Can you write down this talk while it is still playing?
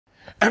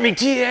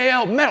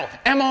M-E-T-A-L, metal,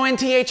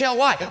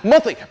 M-O-N-T-H-L-Y,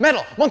 monthly,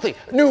 metal, monthly,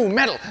 new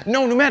metal,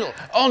 no new metal,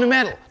 all new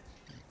metal.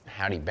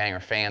 Howdy Banger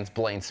fans,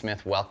 Blayne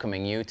Smith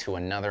welcoming you to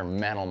another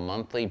Metal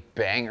Monthly,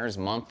 Bangers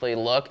Monthly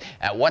look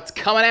at what's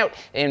coming out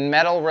in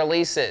metal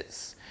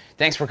releases.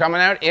 Thanks for coming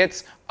out.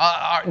 It's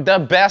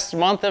the best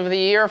month of the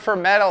year for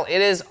metal.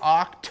 It is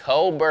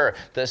October,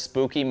 the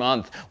spooky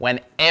month, when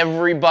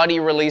everybody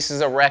releases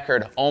a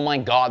record. Oh my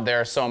God,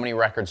 there are so many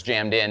records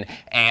jammed in,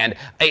 and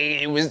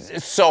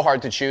it's so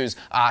hard to choose.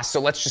 So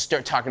let's just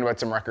start talking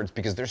about some records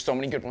because there's so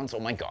many good ones. Oh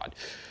my God.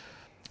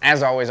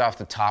 As always, off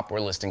the top, we're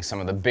listing some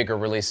of the bigger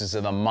releases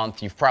of the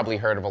month. You've probably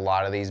heard of a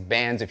lot of these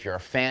bands. If you're a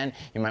fan,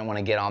 you might want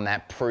to get on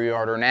that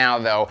pre-order now,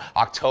 though.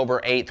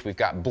 October 8th, we've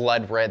got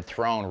Blood Red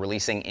Throne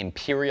releasing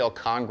Imperial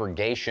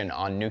Congregation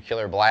on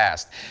Nuclear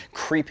Blast.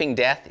 Creeping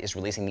Death is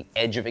releasing the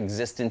Edge of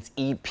Existence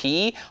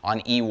EP on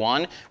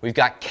E1. We've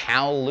got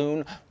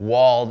Kowloon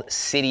Walled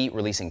City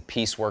releasing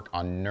Piecework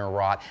on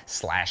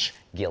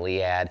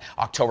Neurot/Gilead.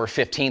 October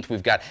 15th,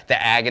 we've got The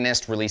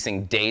Agonist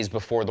releasing Days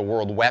Before the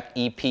World Wept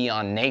EP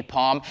on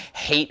Napalm.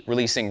 Hate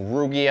releasing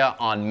Rugia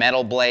on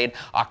Metal Blade.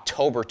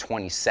 October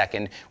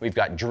 22nd, we've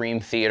got Dream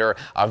Theater,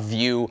 A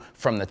View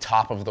from the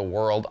Top of the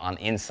World on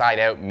Inside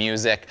Out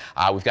Music.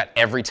 We've got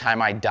Every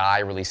Time I Die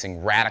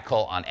releasing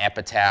Radical on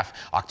Epitaph.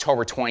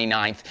 October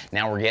 29th,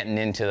 now we're getting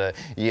into the,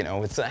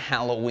 it's a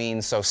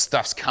Halloween, so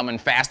stuff's coming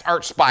fast.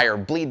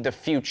 Archspire, Bleed the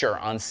Future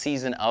on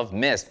Season of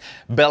Mist.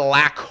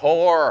 Black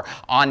Horror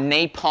on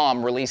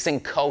Napalm releasing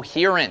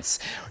Coherence.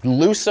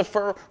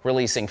 Lucifer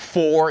releasing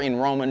 4 in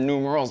Roman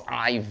numerals,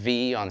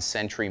 IV on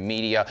Century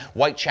Media.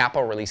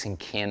 Whitechapel releasing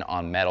Kin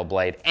on Metal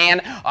Blade.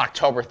 And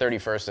October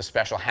 31st, a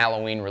special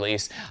Halloween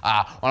release.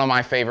 One of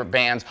my favorite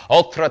bands,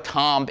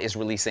 Ultratomb, is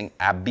releasing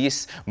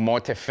Abyss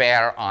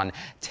Mortifer on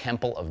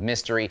Temple of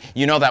Mystery.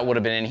 You know that would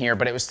have been in here,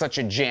 but it was such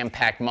a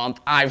jam-packed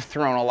month. I've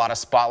thrown a lot of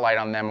spotlight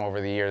on them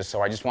over the years,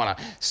 so I just want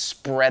to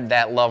spread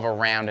that love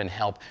around and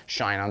help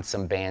shine on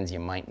some bands you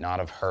might not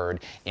have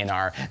heard in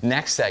our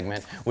next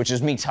segment, which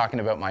is me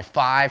talking about my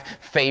 5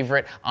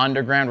 favorite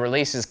underground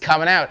releases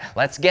coming out.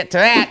 Let's get to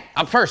that.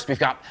 Up first, we've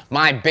got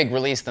my big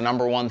release, the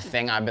 #1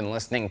 thing I've been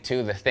listening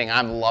to, the thing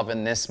I'm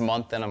loving this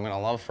month and I'm going to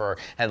love for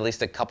at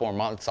least a couple more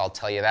months, I'll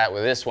tell you that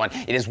with this one.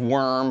 It is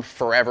Worm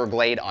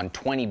Foreverglade on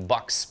 20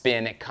 bucks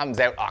spin. It comes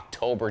out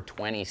October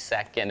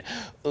 22nd.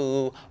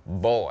 Ooh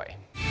boy.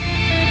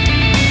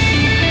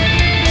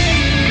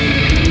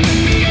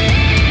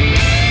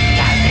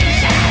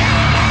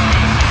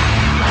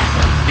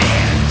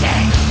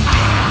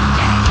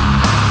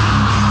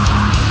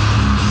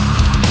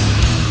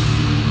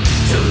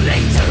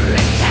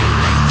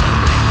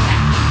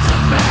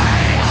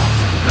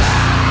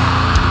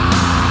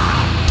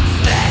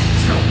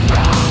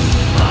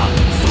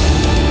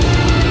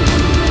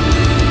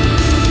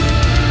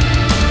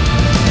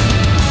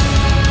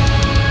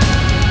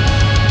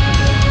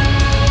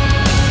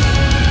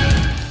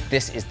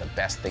 This is the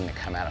best thing to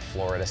come out of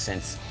Florida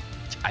since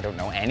I don't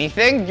know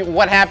anything.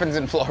 What happens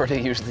in Florida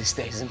usually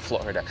stays in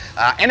Florida.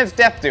 And it's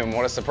Death Doom,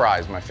 what a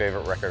surprise. My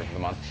favorite record of the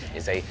month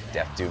is a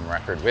Death Doom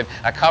record with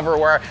a cover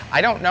where I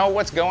don't know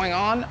what's going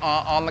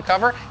on the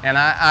cover, and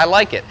I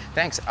like it.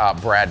 Thanks,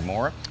 Brad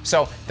Moore.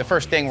 So the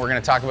first thing we're gonna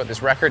talk about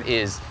this record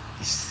is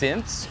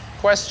synths, ?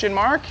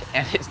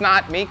 And it's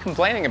not me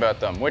complaining about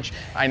them, which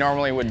I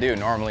normally would do.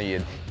 Normally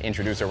you'd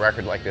introduce a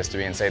record like this to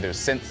me and say there's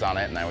synths on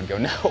it, and I would go,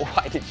 no,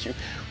 why did you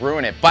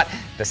ruin it? But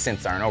the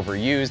synths aren't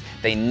overused.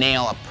 They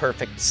nail a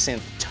perfect synth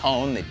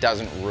tone that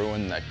doesn't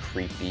ruin the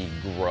creepy,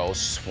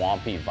 gross,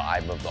 swampy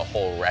vibe of the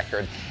whole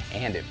record,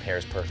 and it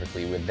pairs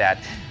perfectly with that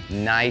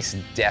nice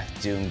Death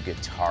Doom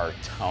guitar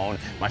tone.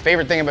 My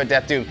favorite thing about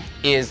Death Doom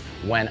is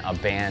when a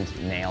band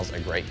nails a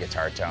great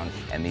guitar tone,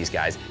 and these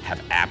guys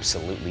have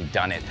absolutely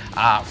done it.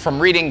 From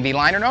reading the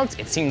liner notes,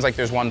 it seems like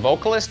there's one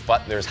vocalist,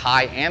 but there's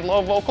high and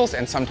low vocals,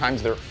 and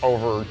sometimes they're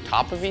over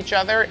top of each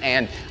other,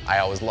 and I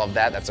always love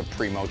that. That's a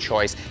primo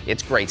choice.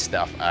 It's great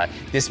stuff.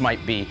 This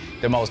might be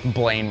the most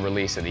Blayne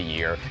release of the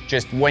year.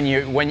 Just when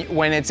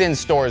it's in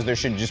stores, there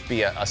should just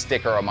be a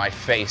sticker of my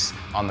face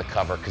on the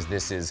cover, because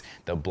this is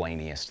the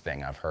Blayniest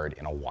thing I've heard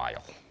in a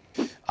while.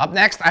 Up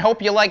next, I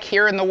hope you like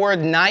hearing the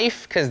word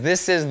knife, because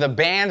this is the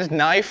band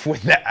Knife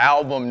with the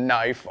album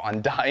Knife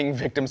on Dying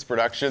Victims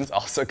Productions,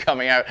 also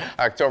coming out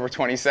October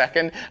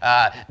 22nd.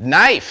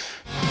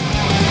 Knife!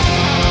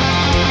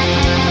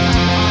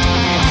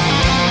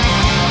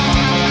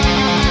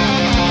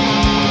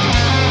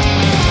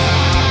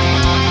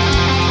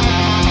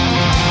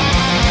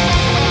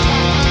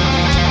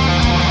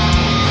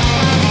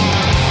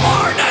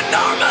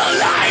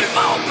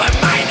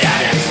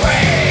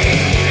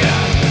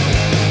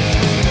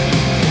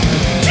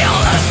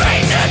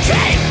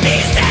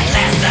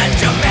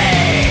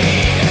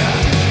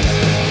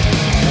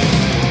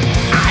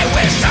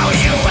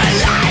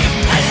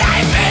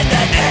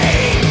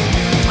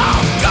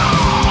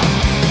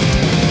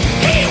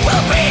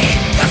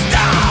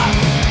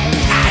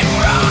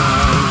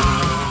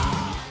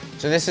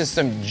 So this is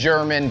some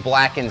German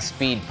blackened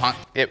speed punk.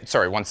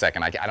 Sorry, one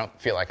second. I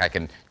don't feel like I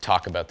can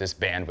talk about this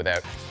band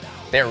without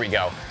There we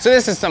go. So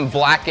this is some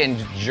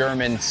blackened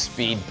German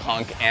speed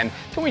punk, and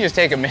can we just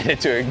take a minute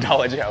to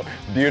acknowledge how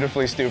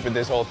beautifully stupid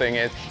this whole thing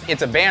is?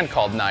 It's a band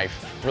called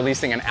Knife,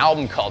 releasing an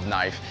album called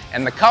Knife,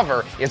 and the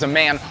cover is a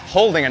man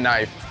holding a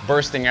knife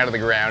bursting out of the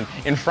ground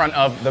in front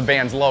of the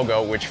band's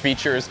logo, which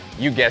features,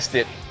 you guessed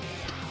it,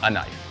 a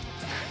knife.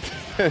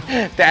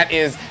 That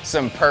is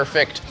some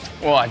perfect,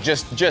 well,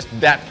 just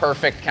that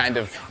perfect kind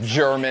of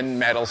German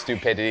metal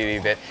stupidity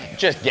that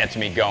just gets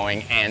me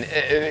going, and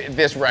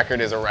this record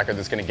is a record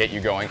that's going to get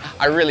you going.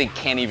 I really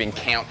can't even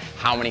count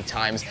how many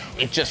times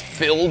it just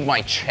filled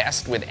my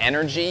chest with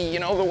energy, you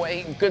know, the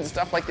way good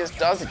stuff like this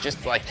does. It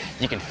just, like,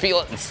 you can feel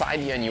it inside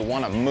you and you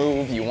want to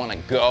move, you want to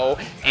go,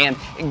 and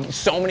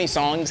so many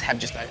songs have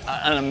just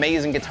an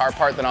amazing guitar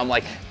part that I'm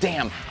like,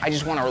 damn, I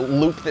just want to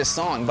loop this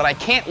song, but I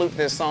can't loop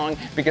this song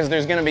because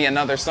there's going to be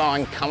another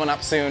song coming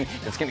up soon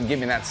that's going to give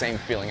me that same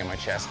feeling in my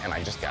chest, and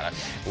I just gotta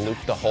loop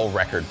the whole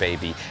record,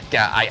 baby.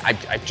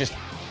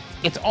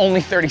 It's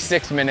only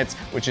 36 minutes,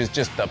 which is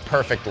just the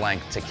perfect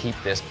length to keep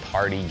this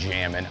party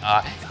jamming.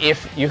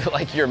 If you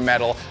like your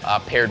metal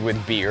paired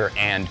with beer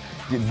and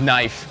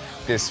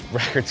Knife, this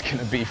record's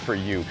gonna be for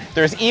you.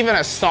 There's even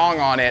a song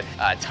on it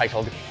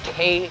titled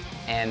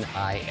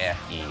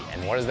K-N-I-F-E,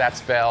 and what does that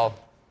spell?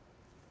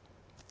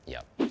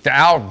 Yep.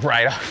 All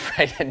right,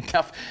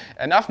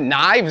 enough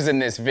knives in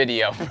this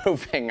video.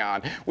 Moving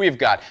on, we've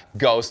got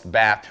Ghost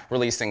Bath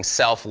releasing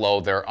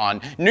Self-Loather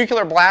on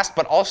Nuclear Blast,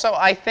 but also,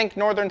 I think,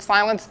 Northern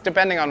Silence,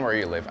 depending on where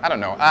you live. I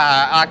don't know.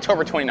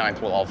 October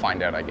 29th, we'll all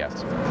find out, I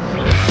guess.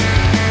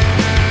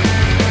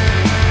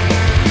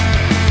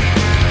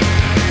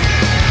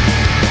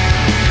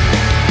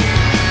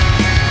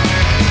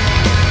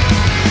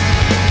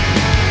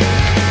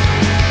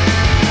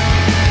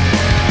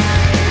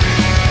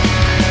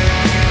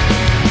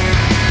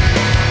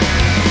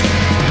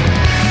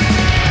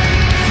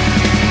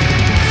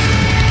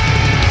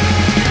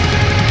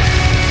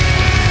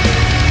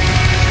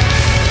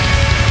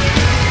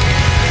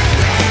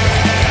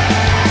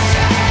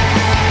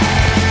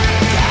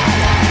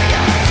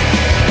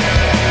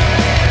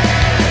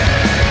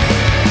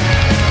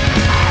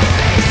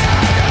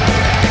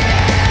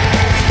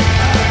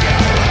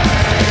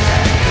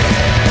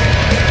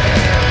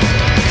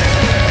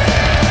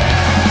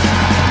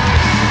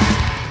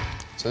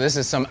 This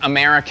is some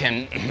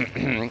American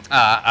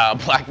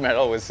black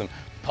metal with some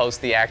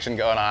posty action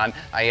going on.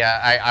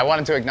 I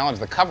wanted to acknowledge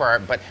the cover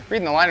art, but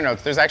reading the liner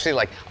notes, there's actually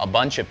like a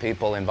bunch of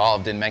people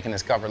involved in making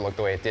this cover look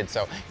the way it did.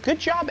 So good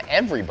job,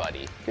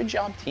 everybody. Good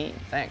job, team.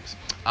 Thanks.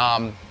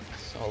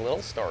 So a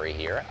little story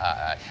here.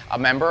 A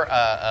member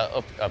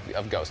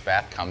of Ghost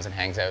Bath comes and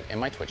hangs out in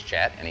my Twitch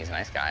chat, and he's a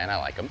nice guy, and I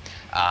like him.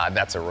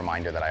 That's a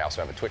reminder that I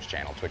also have a Twitch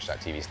channel,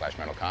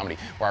 twitch.tv/metalcomedy,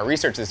 where I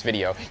research this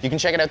video. You can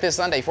check it out this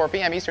Sunday, 4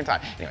 p.m. Eastern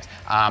Time. Anyways,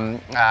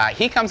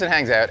 he comes and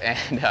hangs out,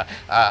 and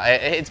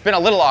it's been a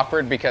little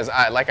awkward because,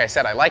 like I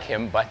said, I like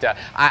him, but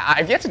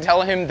I've yet to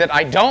tell him that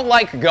I don't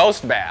like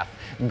Ghost Bath.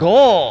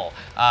 Goal.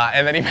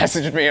 And then he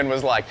messaged me and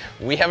was like,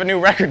 we have a new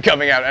record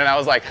coming out, and I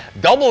was like,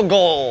 double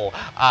goal.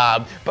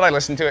 But I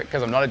listened to it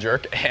because I'm not a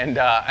jerk, and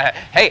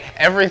hey,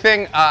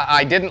 everything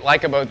I didn't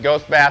like about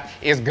Ghost Bath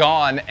is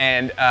gone,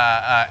 and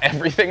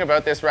everything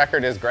about this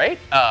record is great.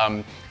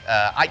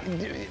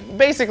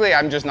 Basically,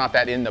 I'm just not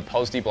that into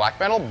posty black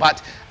metal,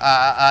 but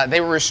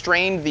they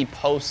restrained the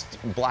post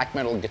black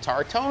metal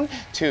guitar tone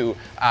to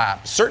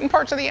certain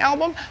parts of the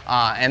album,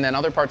 and then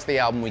other parts of the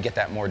album we get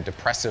that more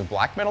depressive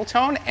black metal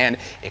tone, and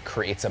it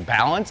creates a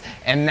balance.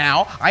 And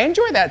now I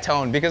enjoy that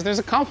tone because there's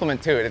a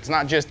complement to it. It's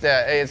not just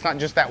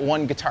that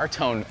one guitar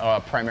tone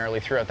primarily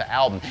throughout the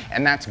album,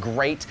 and that's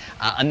great.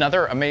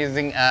 Another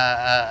amazing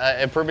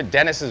improvement.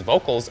 Dennis's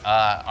vocals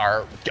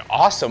are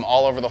awesome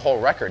all over the whole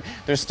record.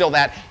 There's still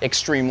that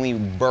extremely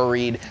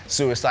buried,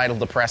 suicidal,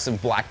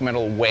 depressive black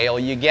metal wail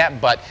you get,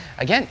 but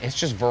again, it's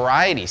just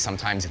variety.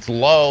 Sometimes it's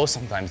low,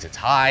 sometimes it's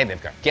high.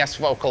 They've got guest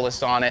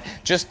vocalists on it.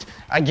 Just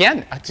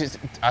again,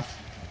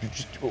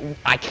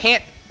 I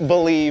can't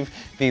believe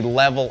the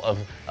level of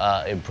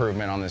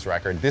improvement on this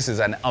record. This is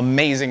an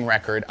amazing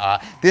record.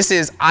 This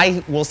is,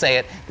 I will say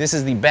it, this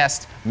is the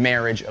best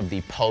marriage of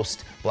the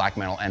post black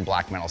metal and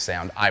black metal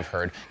sound I've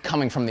heard,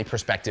 coming from the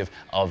perspective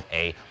of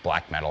a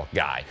black metal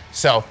guy.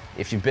 So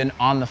if you've been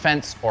on the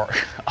fence or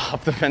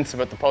off the fence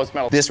about the post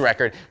metal, this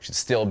record should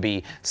still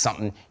be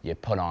something you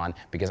put on,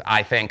 because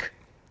I think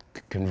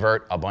could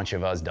convert a bunch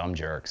of us dumb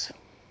jerks.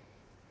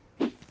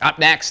 Up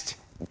next,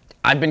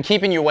 I've been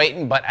keeping you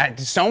waiting, but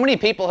so many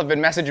people have been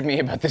messaging me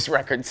about this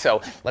record,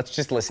 so let's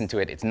just listen to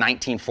it. It's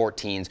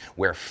 1914's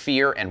Where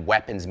Fear and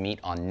Weapons Meet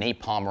on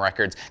Napalm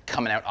Records,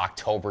 coming out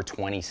October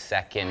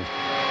 22nd.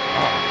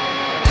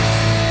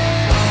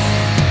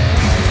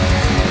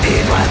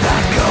 It was a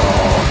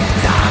cold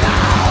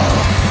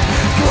house,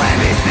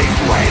 26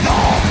 ways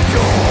of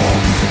doom.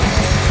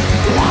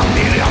 1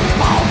 million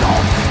pounds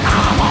of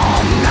ammo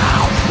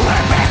now.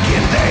 We're back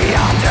in the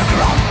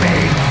underground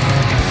beats.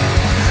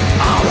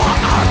 Our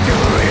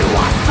artillery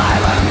was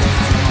silenced.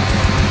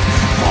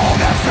 For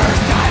the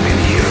first time in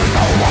years,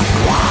 all was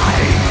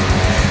quiet.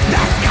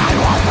 The sky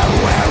was a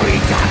very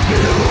dark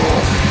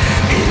blue.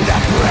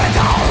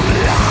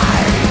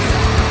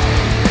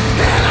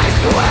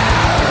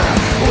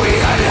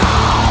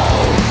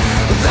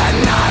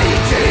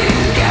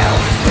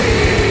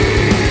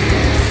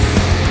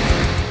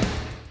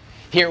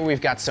 Here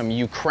we've got some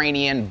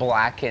Ukrainian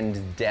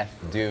Blackened Death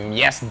Doom.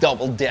 Yes,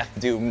 double Death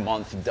Doom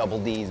month, double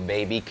D's,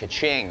 baby,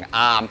 ka-ching.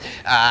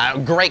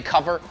 Great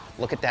cover.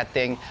 Look at that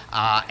thing.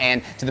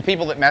 And to the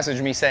people that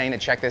messaged me saying to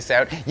check this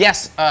out,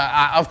 yes,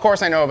 of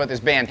course I know about this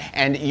band,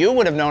 and you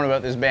would have known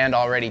about this band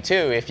already too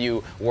if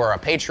you were a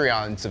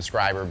Patreon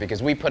subscriber,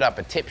 because we put up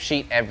a tip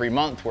sheet every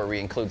month where we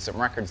include some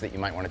records that you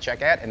might want to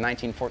check out, and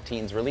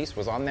 1914's release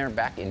was on there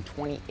back in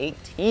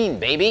 2018,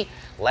 baby.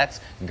 Let's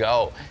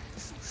go.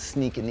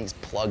 Sneaking these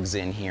plugs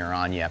in here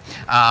on you.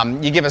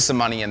 You give us some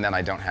money and then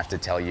I don't have to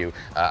tell you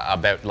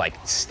about like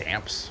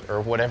stamps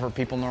or whatever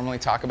people normally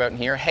talk about in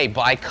here. Hey,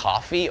 buy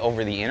coffee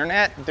over the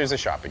internet. There's a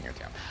shop in your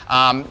town.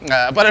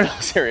 But in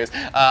all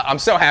seriousness, I'm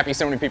so happy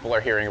so many people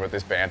are hearing about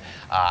this band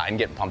and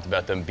getting pumped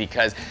about them,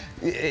 because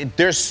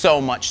there's so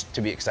much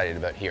to be excited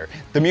about here.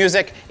 The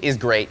music is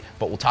great,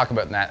 but we'll talk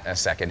about that in a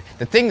second.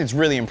 The thing that's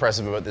really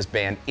impressive about this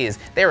band is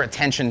their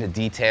attention to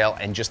detail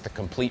and just the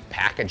complete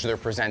package they're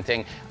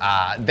presenting.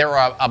 They're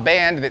a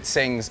band that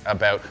sings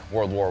about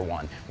World War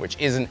I, which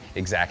isn't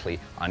exactly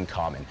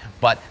uncommon.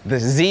 But the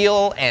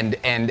zeal and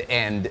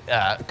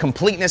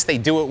completeness they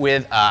do it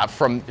with,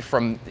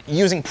 from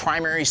using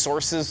primary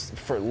sources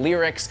for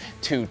lyrics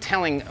to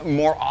telling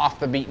more off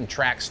the beaten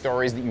track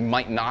stories that you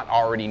might not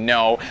already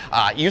know,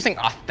 using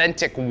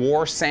authentic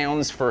war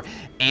sounds for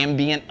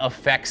ambient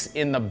effects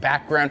in the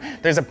background.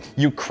 There's a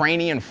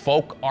Ukrainian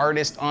folk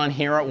artist on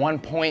here at one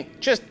point,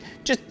 just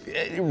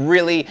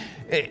really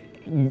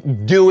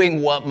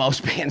doing what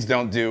most bands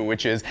don't do,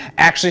 which is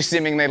actually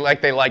seeming they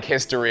like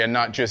history and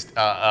not just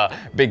a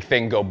big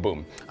thing go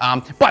boom.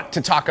 But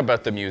to talk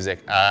about the music,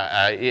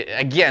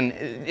 again,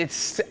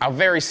 it's a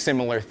very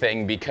similar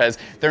thing, because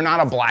they're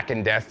not a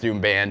Blackened Death Doom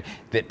band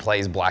that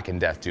plays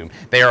Blackened Death Doom.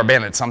 They are a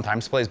band that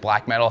sometimes plays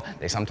black metal,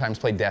 they sometimes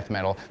play death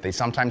metal, they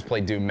sometimes play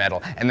doom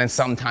metal, and then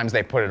sometimes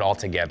they put it all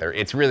together.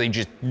 It's really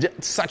just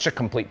such a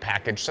complete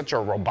package, such a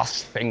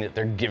robust thing that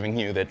they're giving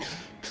you that,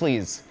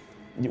 please,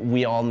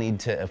 we all need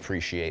to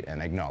appreciate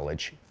and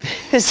acknowledge.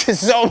 This is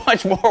so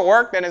much more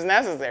work than is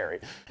necessary.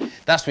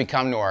 Thus we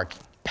come to our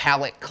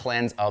palette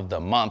cleanse of the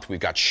month. We've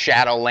got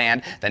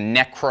Shadowland, the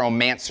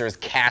Necromancer's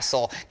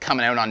Castle,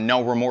 coming out on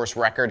No Remorse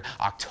Record,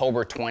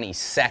 October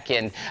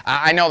 22nd.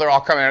 I know they're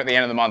all coming out at the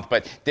end of the month,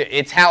 but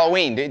it's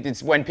Halloween.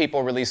 It's when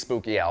people release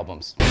spooky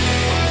albums.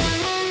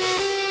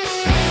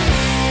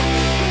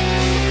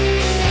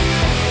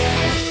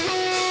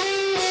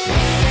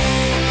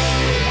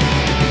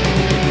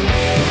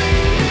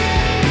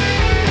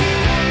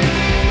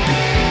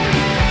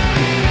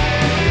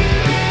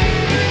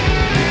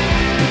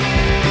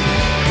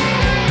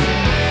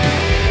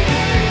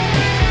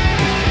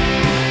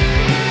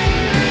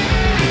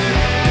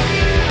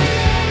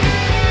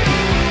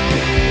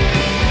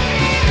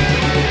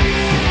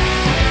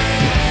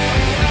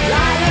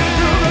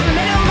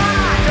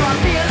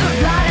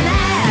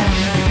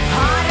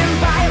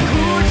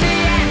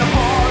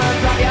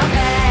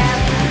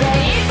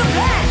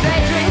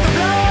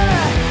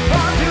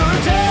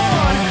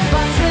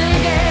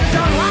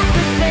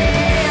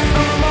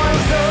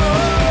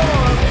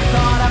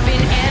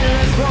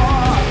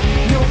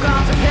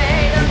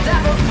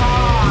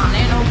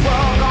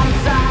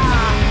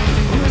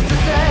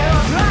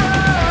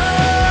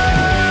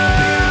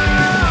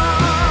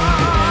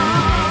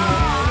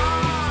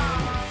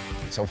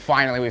 So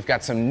finally, we've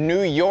got some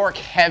New York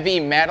heavy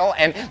metal,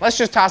 and let's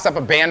just toss up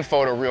a band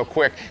photo real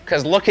quick,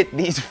 because look at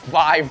these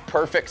 5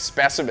 perfect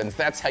specimens.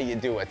 That's how you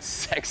do a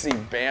sexy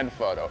band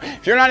photo.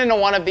 If you're not into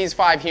one of these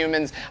 5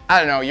 humans, I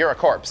don't know, you're a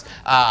corpse.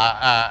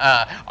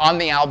 On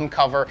the album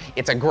cover,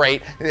 it's a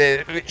great,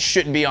 it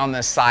should be on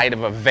the side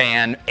of a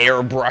van,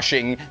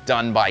 airbrushing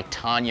done by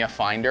Tanya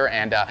Finder.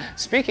 And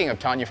speaking of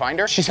Tanya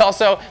Finder, she's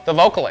also the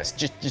vocalist,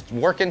 just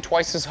working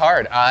twice as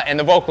hard. And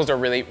the vocals are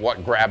really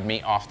what grabbed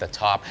me off the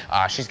top.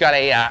 She's got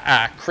a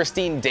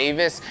Christine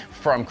Davis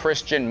from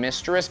Christian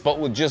Mistress, but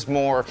with just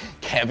more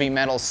heavy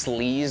metal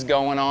sleaze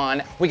going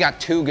on. We got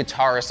 2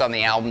 guitarists on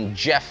the album,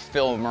 Jeff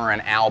Filmer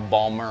and Al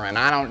Balmer, and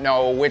I don't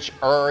know which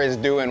is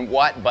doing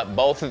what, but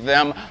both of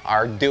them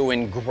are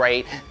doing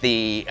great.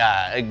 The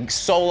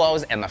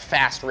solos and the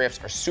fast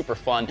riffs are super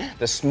fun.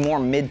 The more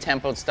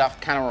mid-tempo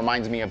stuff kind of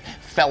reminds me of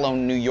fellow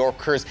New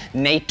Yorkers,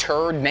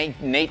 nature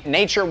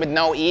with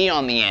no E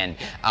on the end.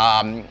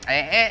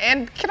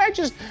 And can I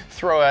just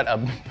throw out a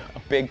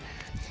big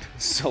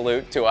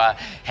salute to a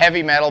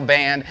heavy metal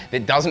band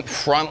that doesn't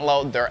front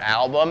load their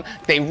album.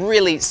 They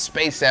really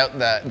space out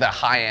the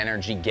high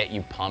energy, get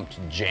you pumped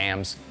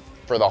jams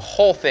for the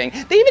whole thing.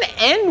 They even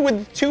end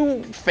with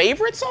 2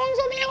 favorite songs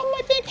on the album,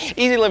 I think.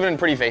 Easy Living and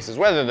Pretty Faces,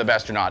 whether they're the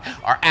best or not,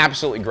 are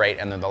absolutely great,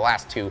 and they're the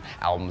last 2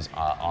 albums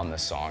on the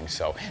song.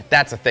 So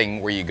that's a thing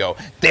where you go,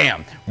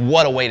 damn,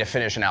 what a way to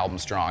finish an album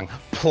strong.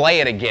 Play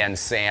it again,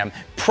 Sam.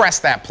 Press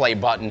that play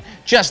button,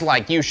 just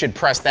like you should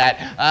press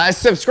that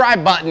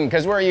subscribe button,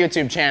 because we're a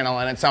YouTube channel,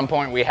 and at some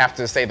point we have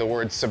to say the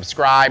word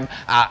subscribe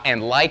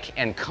and like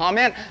and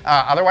comment.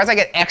 Otherwise I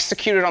get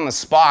executed on the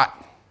spot.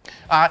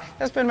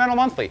 That's been Metal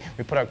Monthly.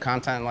 We put out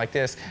content like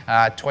this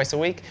twice a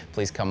week.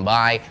 Please come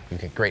by. We've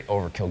got great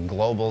Overkill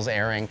Globals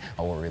airing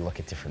where we look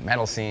at different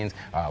metal scenes.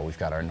 We've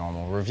got our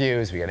normal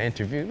reviews. We got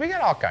interviews. We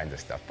got all kinds of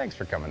stuff. Thanks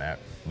for coming out.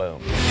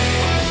 Boom.